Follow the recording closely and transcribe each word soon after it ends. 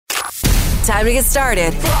Time to get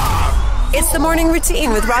started. It's the morning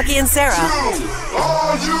routine with Rocki and Sarah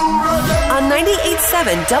on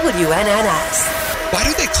 98.7 WNNS. Why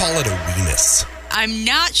do they call it a weenus? I'm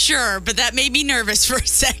not sure, but that made me nervous for a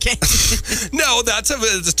second. No,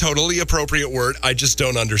 it's a totally appropriate word. I just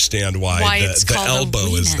don't understand why it's the called elbow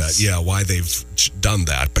a is that. weenus. Yeah, why they've done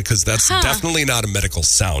that, because that's definitely not a medical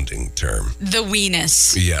sounding term. The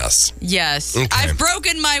weenus. Yes. Yes. Okay. I've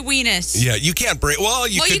broken my weenus. Yeah, you can't break. Well,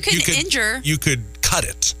 you could injure. You could cut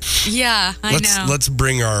it. Yeah, I know. Let's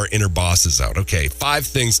bring our inner bosses out. Okay, 5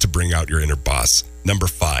 things to bring out your inner boss. Number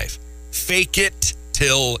 5, fake it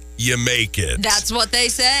till you make it. That's what they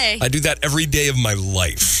say. I do that every day of my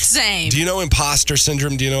life. Same. Do you know imposter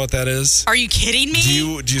syndrome? Do you know what that is? Are you kidding me?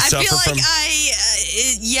 Do you suffer from?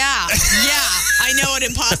 Yeah, I know what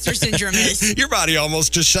imposter syndrome is. Your body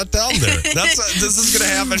almost just shut down there. This is going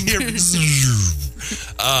to happen here.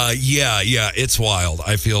 Yeah, it's wild.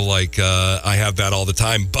 I feel like I have that all the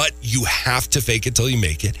time, but you have to fake it till you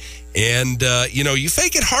make it. And, you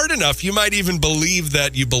fake it hard enough, you might even believe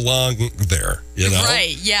that you belong there,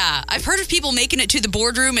 Right, yeah. I've heard of people making it to the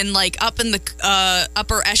boardroom and, up in the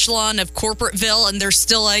upper echelon of corporateville, and they're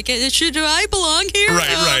still like, do I belong here?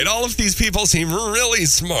 Right. All of these people seem really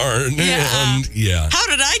smart. Yeah. And, yeah. How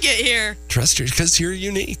did I get here? Trust you, because you're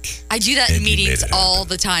unique. I do that in meetings all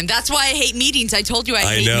the time. That's why I hate meetings. I told you I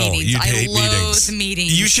hate meetings. I loathe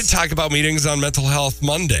meetings. You should talk about meetings on Mental Health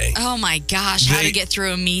Monday. Oh, my gosh. How to get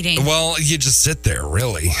through a meeting. Well, you just sit there,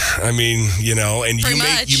 really. I mean, and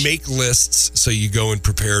you make lists, so you go in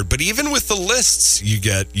prepared. But even with the lists,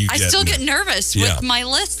 I still get nervous with my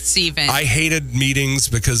lists. Even I hated meetings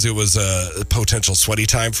because it was a potential sweaty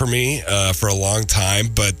time for me for a long time.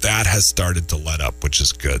 But that has started to let up, which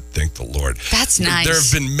is good. Thank the Lord. That's nice. There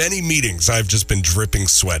have been many meetings I've just been dripping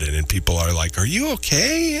sweat in, and people are like, "Are you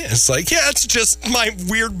okay?" It's like, yeah, it's just my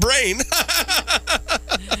weird brain.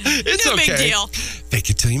 It's no okay. big deal. Fake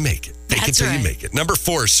it till you make it. Fake it till you make it. Number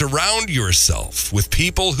 4, surround yourself with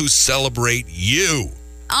people who celebrate you.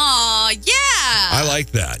 Aw, yeah. I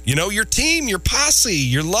like that. Your team, your posse,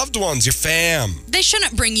 your loved ones, your fam. They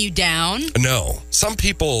shouldn't bring you down. No, some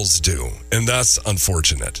people's do, and that's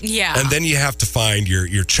unfortunate. Yeah. And then you have to find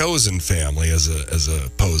your chosen family as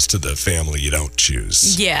opposed to the family you don't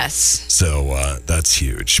choose. Yes. So that's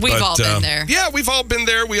huge. We've all been there. Yeah, we've all been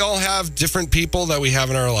there. We all have different people that we have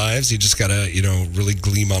in our lives. You just got to, really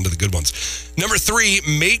gleam onto the good ones. Number 3,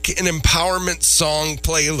 make an empowerment song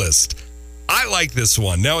playlist. I like this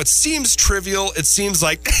one. Now, it seems trivial. It seems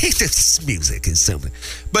like this music is something,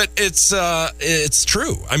 but it's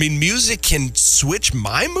true. I mean, music can switch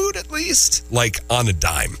my mood at least, on a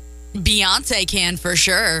dime. Beyonce can for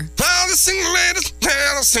sure. All the single ladies.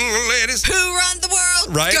 Who run the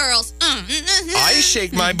world? Right? Girls. I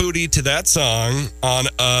shake my booty to that song on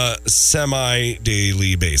a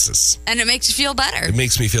semi-daily basis. And it makes you feel better. It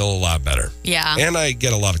makes me feel a lot better. Yeah. And I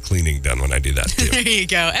get a lot of cleaning done when I do that, too. There you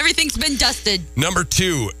go. Everything's been dusted. Number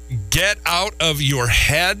 2, get out of your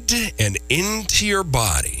head and into your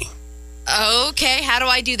body. Okay, how do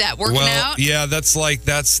I do that? Working out? Yeah, that's the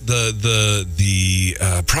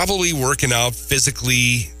probably working out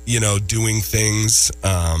physically, doing things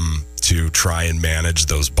to try and manage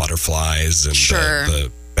those butterflies and the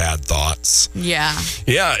bad thoughts. Yeah.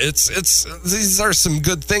 Yeah, it's these are some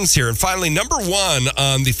good things here. And finally, number 1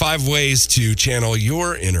 on the 5 ways to channel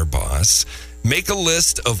your inner boss. Make a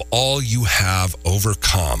list of all you have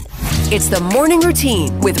overcome. It's the morning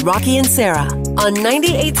routine with Rocki and Sarah on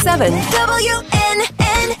 98.7 WNNS.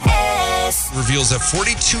 Reveals that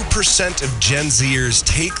 42% of Gen Zers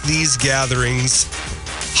take these gatherings,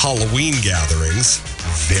 Halloween gatherings,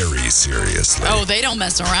 very seriously. Oh, they don't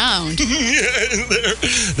mess around.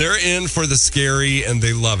 They're in for the scary, and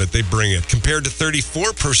they love it. They bring it. Compared to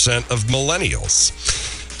 34% of millennials.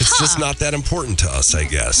 It's just not that important to us, I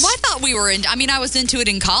guess. Well, I thought I was into it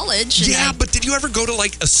in college. Yeah, but did you ever go to a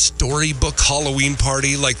storybook Halloween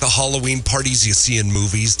party, like the Halloween parties you see in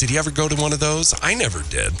movies? Did you ever go to one of those? I never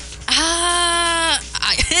did.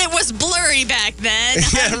 It was blurry back then.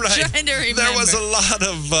 Yeah, I'm trying to remember. There was a lot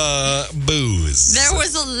of booze. There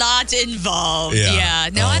was a lot involved. Yeah.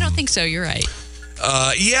 No, I don't think so. You're right.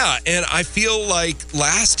 And I feel like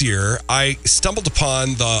last year I stumbled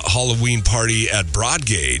upon the Halloween party at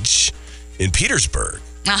Broadgauge in Petersburg.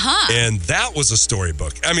 And that was a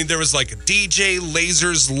storybook. I mean, there was a DJ,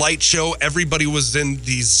 lasers, light show. Everybody was in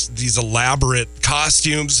these elaborate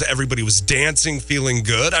costumes. Everybody was dancing, feeling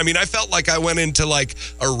good. I mean, I felt like I went into a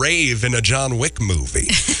rave in a John Wick movie.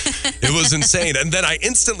 It was insane. And then I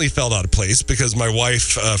instantly felt out of place because my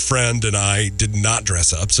wife, friend, and I did not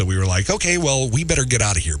dress up. So we were like, okay, well, we better get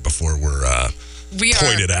out of here before we're We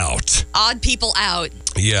pointed out. Odd people out.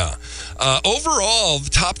 Yeah. Overall, the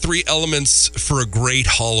top 3 elements for a great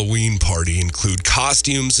Halloween party include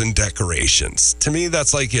costumes and decorations. To me,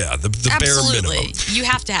 that's like, the bare minimum. You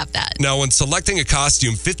have to have that. Now, when selecting a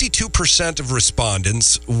costume, 52% of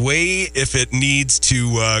respondents weigh if it needs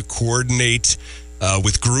to coordinate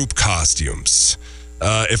with group costumes.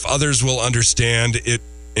 If others will understand it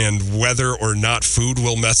and whether or not food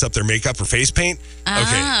will mess up their makeup or face paint.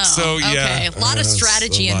 Okay, so a lot of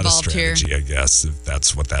strategy involved here. I guess, if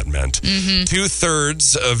that's what that meant.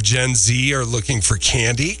 2/3 of Gen Z are looking for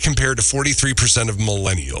candy compared to 43% of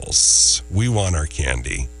millennials. We want our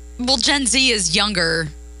candy. Well, Gen Z is younger.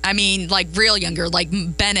 I mean, like real younger. Like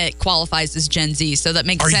Bennett qualifies as Gen Z, so that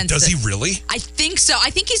makes sense. Does he really? I think so.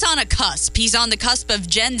 I think he's on a cusp. He's on the cusp of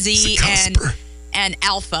Gen Z and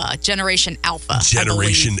Alpha, Generation Alpha.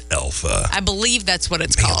 Generation Alpha. I believe that's what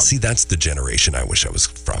it's called. See, that's the generation I wish I was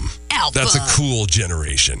from. Alpha. That's a cool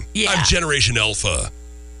generation. Yeah. I'm Generation Alpha.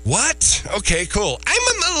 What? Okay, cool. I'm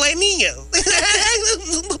a millennial.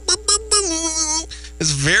 It's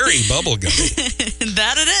very bubblegummy.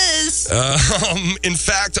 That it is. In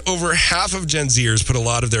fact, over half of Gen Zers put a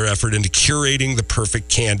lot of their effort into curating the perfect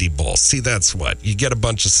candy bowl. See, that's what. You get a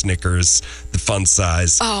bunch of Snickers, the fun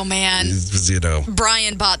size. Oh, man.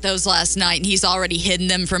 Brian bought those last night, and he's already hidden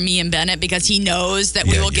them from me and Bennett because he knows that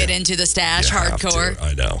we will get into the stash hardcore.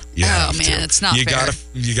 I know. It's not fair.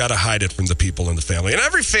 You gotta hide it from the people in the family. And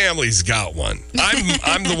every family's got one.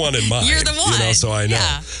 I'm the one in mine. You're the one. So I know.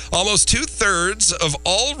 Yeah. Almost 2/3 of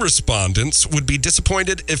all respondents would be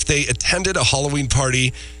disappointed if they attended a Halloween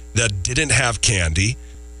party that didn't have candy,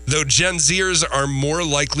 though Gen Zers are more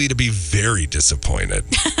likely to be very disappointed.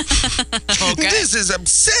 Okay. This is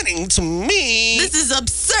upsetting to me. This is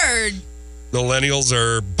absurd. Millennials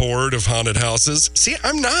are bored of haunted houses. See,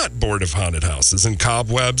 I'm not bored of haunted houses and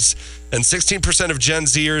cobwebs. And 16% of Gen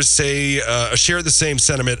Zers share the same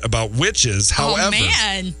sentiment about witches. However,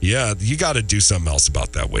 yeah, you got to do something else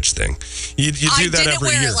about that witch thing. You do that every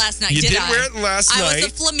year. I didn't wear it last night. You did wear it last night. I was a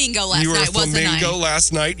flamingo last night. You were a flamingo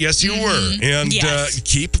last night. Yes, you were. And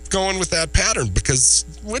keep going with that pattern because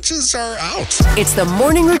witches are out. It's the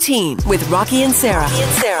morning routine with Rocki and Sarah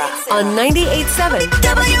on 98.7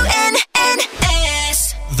 WNNS.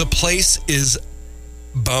 The place is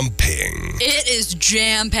bumping. It is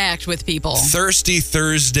jam-packed with people. Thirsty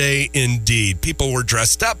Thursday indeed. People were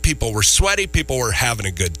dressed up, people were sweaty, people were having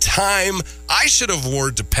a good time. I should have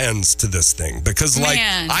wore Depends to this thing because I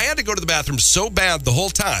had to go to the bathroom so bad the whole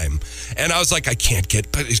time, and I was like, I can't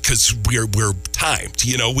get, because we're timed.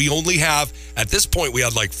 You know, we only have, at this point, we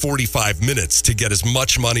had like 45 minutes to get as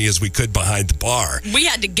much money as we could behind the bar. We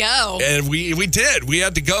had to go. And we did. We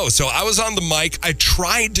had to go. So I was on the mic. I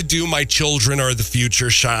tried to do my Children Are the Future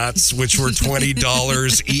shots, which were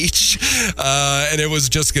 $20 each. And it was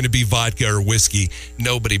just going to be vodka or whiskey.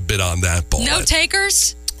 Nobody bid on that bullet. No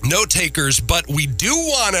takers? No takers, but we do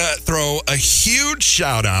want to throw a huge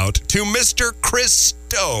shout out to Mr. Chris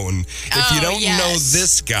Stone. If you don't know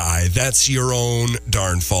this guy, that's your own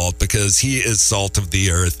darn fault because he is salt of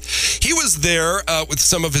the earth. He was there with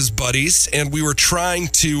some of his buddies, and we were trying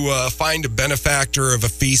to find a benefactor of a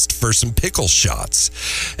feast for some pickle shots.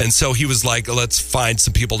 And so he was like, let's find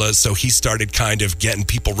some people to, so he started kind of getting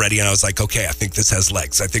people ready, and I was like, okay, I think this has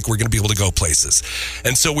legs. I think we're going to be able to go places.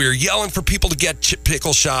 And so we were yelling for people to get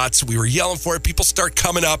pickle shots. We were yelling for it. People start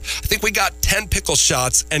coming up. I think we got 10 pickle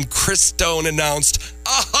shots, and Chris Stone announced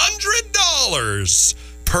 $100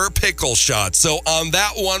 per pickle shot. So on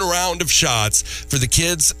that one round of shots for the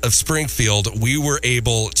kids of Springfield, we were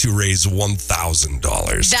able to raise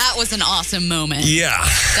 $1,000. That was an awesome moment. Yeah.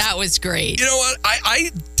 That was great. You know what? I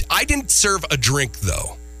didn't serve a drink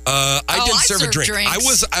though. I didn't serve a drink.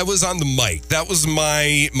 Drinks. I was on the mic. That was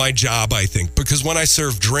my job, I think, because when I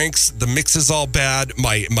serve drinks, the mix is all bad.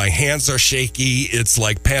 My hands are shaky. It's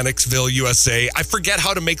like Panicsville, USA. I forget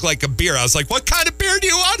how to make like a beer. I was like, what kind of beer do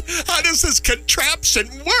you want? How does this contraption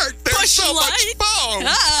work? There's so much foam.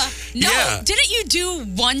 Didn't you do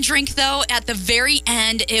one drink though? At the very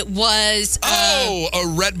end, it was a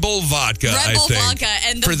Red Bull vodka. Red Bull vodka,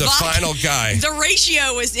 and for the final guy. The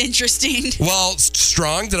ratio was interesting. Well,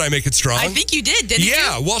 strong. Did I make it strong? I think you did, didn't you?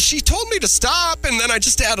 Yeah, well, she told me to stop, and then I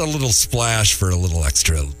just add a little splash for a little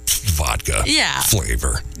extra vodka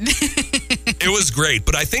flavor. It was great,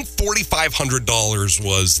 but I think $4,500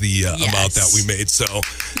 was the amount that we made. So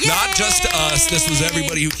not just us. This was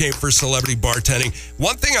everybody who came for celebrity bartending.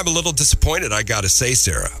 One thing I'm a little disappointed, I got to say,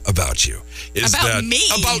 Sarah, about you. Is about me?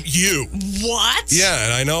 About you. What? Yeah,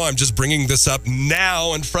 and I know I'm just bringing this up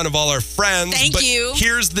now in front of all our friends. Thank you.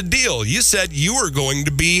 Here's the deal. You said you were going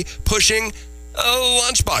to be pushing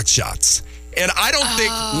lunchbox shots. And I don't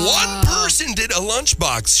think one person did a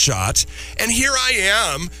lunchbox shot. And here I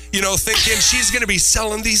am, thinking she's going to be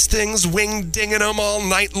selling these things, wing-dinging them all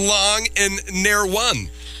night long, and ne'er one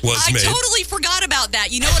was made. I totally forgot about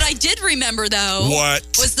that. You know what I did remember, though? What?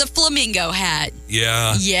 Was the flamingo hat.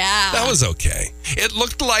 Yeah. Yeah. That was okay. It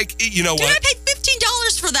looked like, Dude, I paid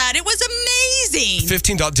 $15 for that. It was amazing.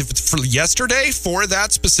 $15 for yesterday? For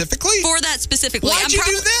that specifically? For that specifically. Why'd you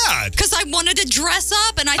do that? Because I wanted to dress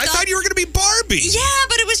up, and I thought you were going to be Barbie. Yeah,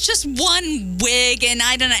 but it was just one wig, and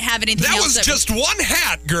I didn't have anything else. That was just one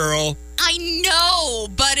hat, girl. I know,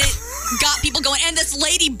 but it got people going. And this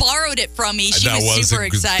lady borrowed it from me. She was super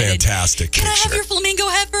excited. Fantastic picture. Can I have your flamingo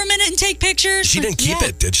hat for a minute and take pictures? She didn't keep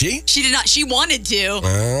it, did she? She did not. She wanted to.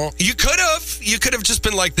 Well, you could have. You could have just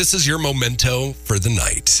been like, this is your memento for the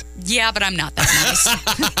night. Yeah, but I'm not that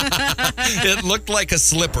nice. It looked like a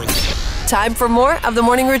slipper. Time for more of the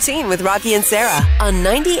morning routine with Rocki and Sarah on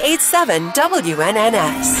 98.7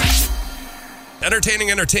 WNNS. Entertaining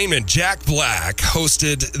entertainment. Jack Black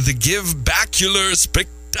hosted the Give Bacular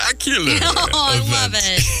Spectacular I love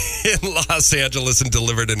it. In Los Angeles and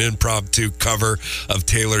delivered an impromptu cover of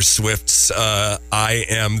Taylor Swift's I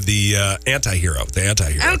Am the Anti-Hero,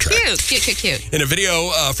 Oh, track. Cute. In a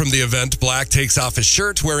video from the event, Black takes off his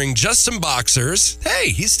shirt wearing just some boxers.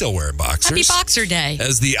 Hey, he's still wearing boxers. Happy Boxer Day.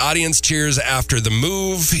 As the audience cheers after the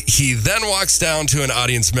move, he then walks down to an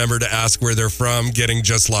audience member to ask where they're from, getting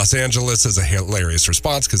just Los Angeles as a hilarious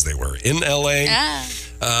response because they were in LA.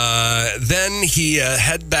 Then he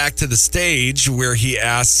head back to the stage where he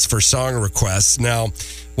asks for song requests. Now,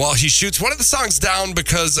 while he shoots one of the songs down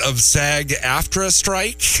because of SAG-AFTRA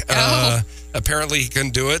strike, apparently he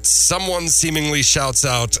couldn't do it. Someone seemingly shouts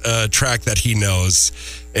out a track that he knows,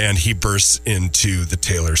 and he bursts into the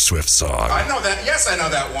Taylor Swift song. I know that. Yes, I know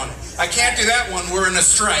that one. I can't do that one. We're in a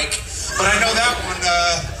strike. But I know that one.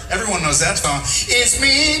 Everyone knows that song. It's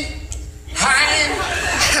me. Hi.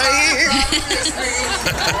 It's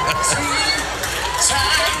me.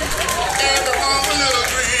 Everyone will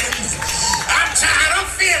agree. I'm tired of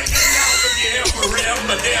feeling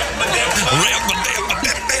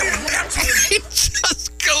He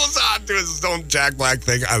just goes on to his own Jack Black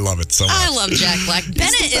thing. I love it so much. I love Jack Black.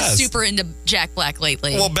 Bennett is super into Jack Black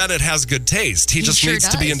lately. Well, Bennett has good taste. He just needs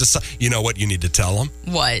to be into... You know what you need to tell him?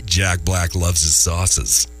 What? Jack Black loves his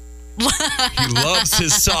sauces. He loves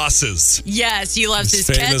his sauces. Yes, he loves his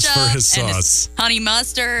famous ketchup for his sauce. and his honey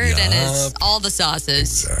mustard and all the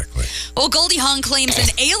sauces. Exactly. Well, Goldie Hawn claims an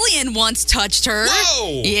alien once touched her.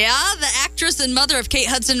 Whoa! Yeah, the actress and mother of Kate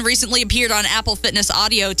Hudson recently appeared on Apple Fitness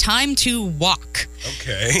Audio Time to Walk.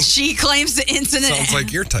 Okay. She claims the incident... Sounds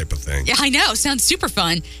like your type of thing. Yeah, I know. Sounds super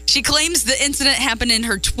fun. She claims the incident happened in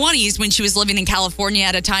her 20s when she was living in California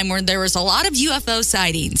at a time where there was a lot of UFO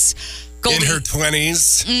sightings. In her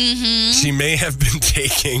 20s, she may have been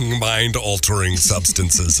taking mind-altering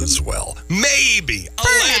substances as well. Maybe.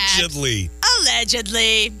 Allegedly.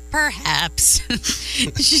 Allegedly. Perhaps.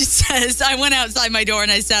 She says, I went outside my door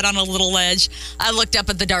and I sat on a little ledge. I looked up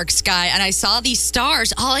at the dark sky and I saw these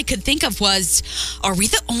stars. All I could think of was, are we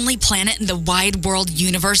the only planet in the wide world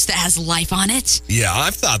universe that has life on it? Yeah,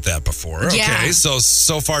 I've thought that before. Yeah. Okay, so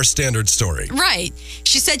far standard story. Right.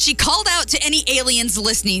 She said she called out to any aliens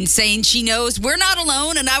listening, saying she knows we're not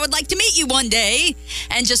alone and I would like to meet you one day.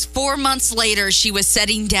 And just 4 months later, she was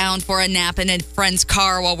setting down for a nap in a friend's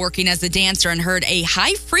car while working as a dancer and heard a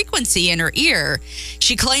high frequency in her ear.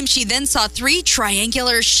 She claimed she then saw 3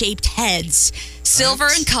 triangular-shaped heads, silver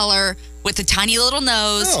in color, with a tiny little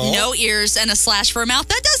nose, no ears, and a slash for a mouth.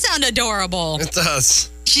 That does sound adorable. It does.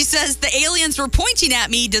 She says the aliens were pointing at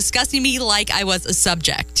me, discussing me like I was a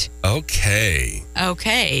subject. Okay.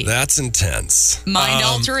 That's intense.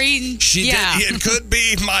 Mind-altering? It could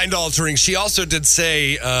be mind-altering. She also did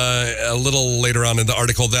say a little later on in the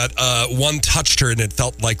article that one touched her and it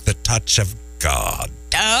felt like the touch of God.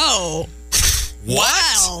 Oh. What?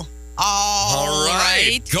 Wow. All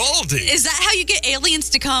right. Goldie. Is that how you get aliens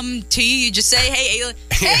to come to you? You just say, hey,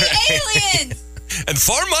 aliens! And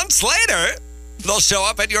 4 months later, they'll show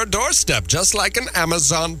up at your doorstep just like an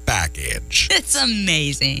Amazon package. It's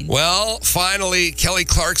amazing. Well, finally, Kelly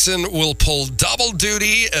Clarkson will pull double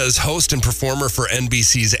duty as host and performer for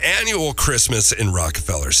NBC's annual Christmas in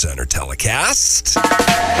Rockefeller Center telecast.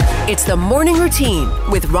 It's the morning routine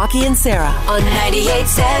with Rocki and Sarah on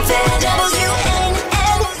 98.7 WNNS.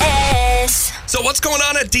 So what's going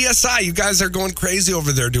on at DSI? You guys are going crazy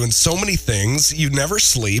over there doing so many things. You never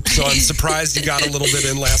sleep, so I'm surprised you got a little bit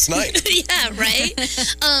in last night. Yeah, right?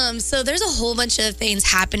 So there's a whole bunch of things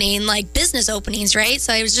happening, like business openings, right?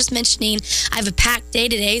 So I was just mentioning I have a packed day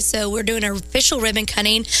today, so we're doing an official ribbon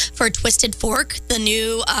cutting for Twisted Fork, the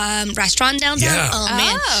new restaurant downtown. Yeah. Oh,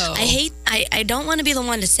 man. I don't want to be the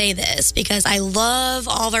one to say this because I love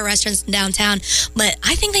all of our restaurants in downtown, but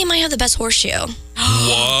I think they might have the best horseshoe.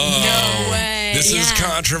 Whoa. No way. This is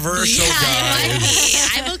controversial,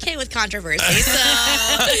 guys. I'm okay with controversy, so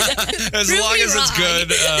As long as it's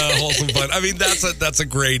good, wholesome fun. I mean, that's a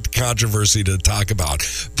great controversy to talk about.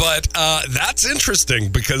 But that's interesting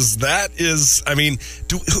because that is, I mean,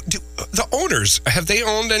 do the owners, have they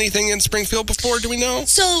owned anything in Springfield before? Do we know?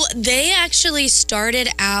 So they actually started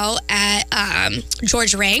out at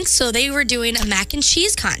George Ranks. So they were doing a mac and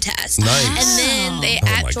cheese contest. Nice. And then they Oh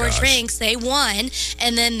my at George gosh. Ranks, they won.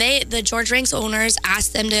 And then the George Ranks owners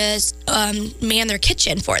asked them to man their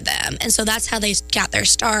kitchen for them. And so that's how they got their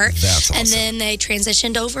start. That's awesome. And then they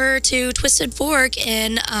transitioned over to Twisted Fork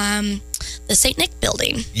in the St. Nick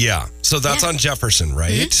building. Yeah. So that's on Jefferson,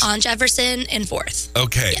 right? Mm-hmm. On Jefferson and 4th.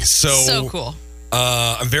 Okay. Yes. So cool.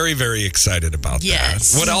 I'm very, very excited about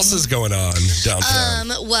Yes. that. What else is going on downtown?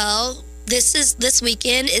 Well, this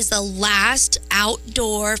weekend is the last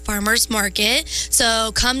outdoor farmers market.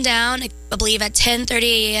 So come down, I believe at 10:30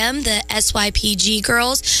 a.m. The SYPG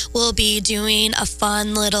girls will be doing a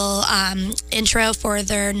fun little intro for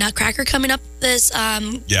their Nutcracker coming up this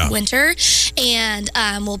winter. And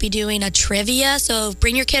we'll be doing a trivia. So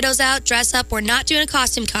bring your kiddos out, dress up. We're not doing a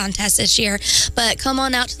costume contest this year, but come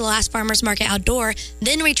on out to the last farmers market outdoor.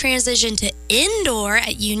 Then we transition to indoor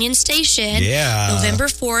at Union Station. Yeah. November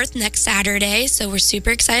 4th, next Saturday. So we're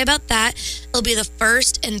super excited about that. It'll be the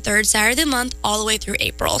first and third Saturday of the month all the way through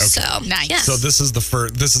April. Okay. So Nice. yeah. So this is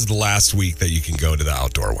the last week that you can go to the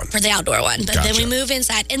outdoor one. For the outdoor one. But then we move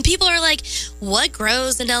inside. And people are like, what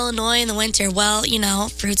grows in Illinois in the winter? Well,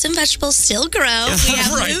 fruits and vegetables still grow. We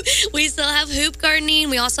have Right. we still have hoop gardening.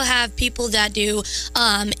 We also have people that do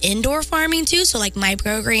indoor farming too. So like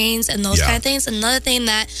microgreens and those kind of things. Another thing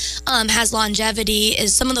that has longevity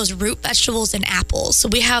is some of those root vegetables and apples. So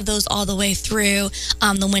we have those all the way through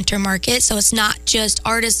the winter market. So it's not just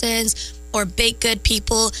artisans or baked good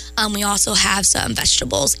people. We also have some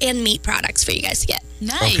vegetables and meat products for you guys to get.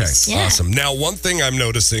 Nice. Okay, awesome. Now, one thing I'm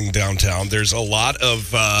noticing downtown, there's a lot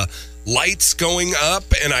of lights going up,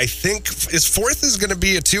 and I think is 4th is going to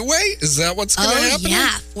be a two-way? Is that what's going to happen? Yeah,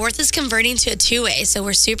 4th is converting to a two-way, so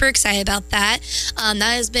we're super excited about that. That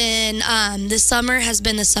has been this summer has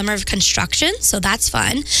been the summer of construction, so that's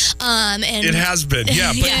fun. And It has been,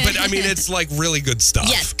 yeah, but I mean, it's like really good stuff.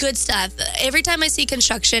 yes, good stuff. Every time I see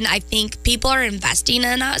construction, I think people are investing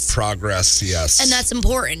in us. Progress, yes. And that's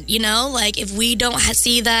important, like if we don't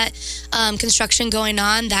see that construction going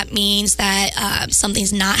on, that means that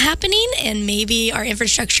something's not happening, and maybe our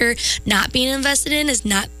infrastructure not being invested in is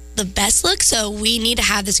not the best look. So we need to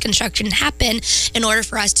have this construction happen in order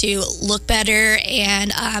for us to look better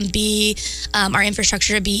and be our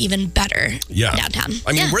infrastructure to be even better downtown.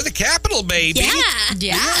 I mean, we're the capital, baby. Yeah.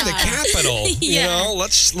 We're the capital.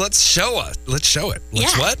 Let's show it. Let's show it.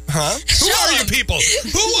 Let's what? Huh? Who are you people?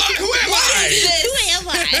 Who am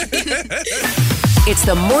I? It's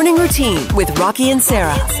the morning routine with Rocki and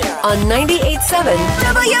Sarah on 98.7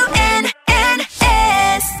 WNNS.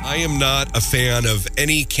 I am not a fan of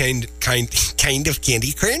any kind of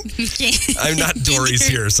candy corn. I'm not Dory's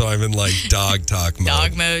here, so I'm in like dog talk mode.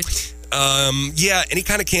 Dog mode. Any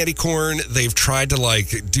kind of candy corn. They've tried to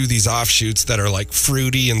do these offshoots that are like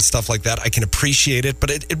fruity and stuff like that. I can appreciate it,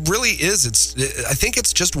 but it really is. I think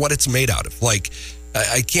it's just what it's made out of. Like,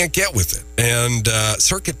 I can't get with it. And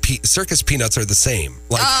circus peanuts are the same.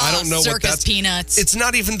 Like, I don't know what that's. Circus peanuts. It's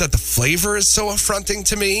not even that the flavor is so affronting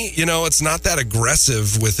to me. It's not that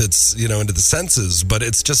aggressive with its, into the senses, but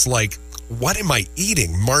it's just like, what am I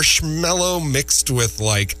eating? Marshmallow mixed with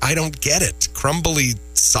I don't get it. Crumbly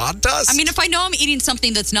sawdust? I mean, if I know I'm eating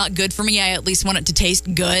something that's not good for me, I at least want it to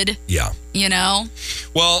taste good. Yeah.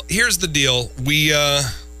 Well, here's the deal. We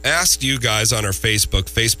asked you guys on our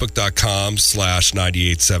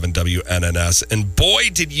facebook.com/987WNNS, and boy,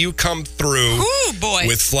 did you come through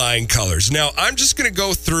with flying colors. Now, I'm just going to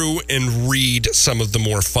go through and read some of the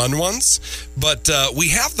more fun ones, but we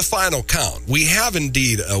have the final count. We have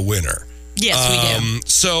indeed a winner. Yes, we do.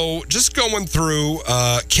 So just going through,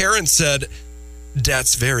 Karen said,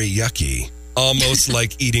 "That's very yucky. Almost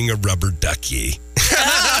like eating a rubber ducky."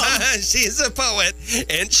 Oh. She's a poet,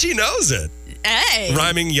 and she knows it. Hey.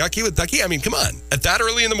 Rhyming yucky with ducky? I mean, come on. At that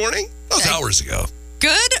early in the morning? That was hours ago.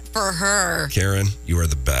 Good for her. Karen, you are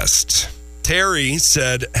the best. Terry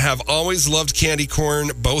said, have always loved candy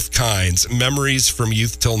corn, both kinds. Memories from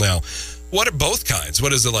youth till now. What are both kinds?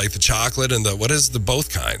 What is it, like the chocolate and what is the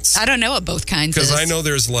both kinds? I don't know what both kinds is. Because I know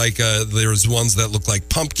there's there's ones that look like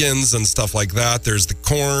pumpkins and stuff like that. There's the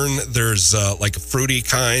corn. There's like a fruity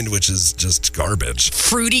kind, which is just garbage.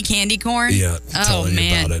 Fruity candy corn? Yeah, I'm telling you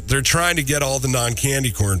man. about it. They're trying to get all the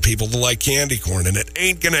non-candy corn people to like candy corn, and it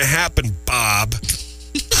ain't going to happen, Bob.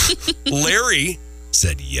 Larry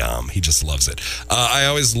said yum. He just loves it. I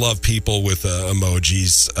always love people with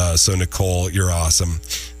emojis. So Nicole, you're awesome.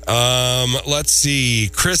 Let's see.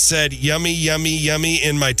 Chris said yummy, yummy, yummy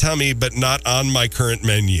in my tummy, but not on my current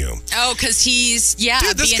menu. Oh, because he's,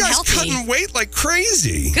 Dude, this being guy's healthy. cutting weight like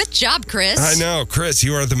crazy. Good job, Chris. I know. Chris,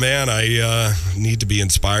 you are the man. I need to be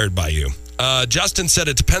inspired by you. Justin said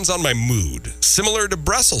it depends on my mood. Similar to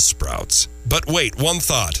Brussels sprouts. But wait, one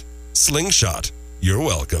thought. Slingshot. You're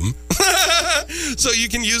welcome. So you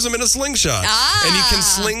can use them in a slingshot. And you can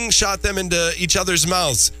slingshot them into each other's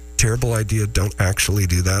mouths. Terrible idea. Don't actually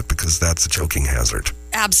do that because that's a choking hazard.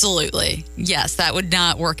 Absolutely. Yes, that would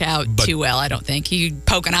not work out too well, I don't think. You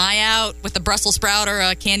poke an eye out with a Brussels sprout or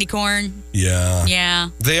a candy corn. Yeah. Yeah.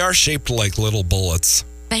 They are shaped like little bullets.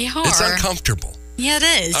 They are. It's uncomfortable. Yeah,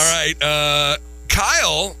 it is. All right.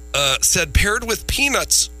 Kyle said paired with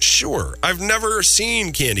peanuts. Sure. I've never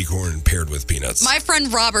seen candy corn paired with peanuts. My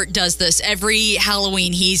friend Robert does this every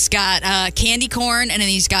Halloween. He's got candy corn, and then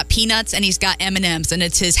he's got peanuts, and he's got M&Ms, and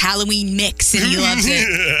it's his Halloween mix, and he loves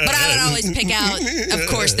it. But I would always pick out, of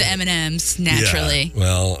course, the M&Ms, naturally. Yeah.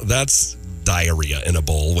 Well, that's diarrhea in a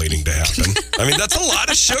bowl waiting to happen. I mean, that's a lot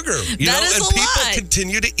of sugar. You know? Is and a people lot.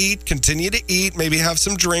 continue to eat, maybe have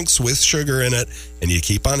some drinks with sugar in it, and you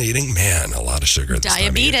keep on eating. Man, a lot of sugar.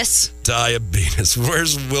 Diabetes. Diabetes.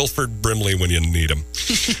 Where's Wilford Brimley when you need him?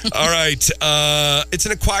 All right. It's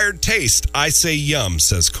an acquired taste. I say yum,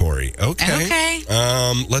 says Corey. Okay.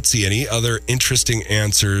 Let's see. Any other interesting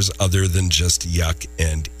answers other than just yuck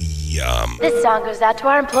and yum? This song goes out to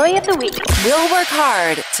our employee of the week. We'll work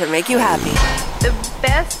hard to make you happy. The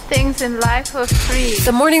best things in life are free.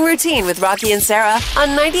 The morning routine with Rocki and Sarah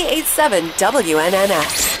on 98.7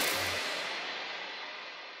 WNNX.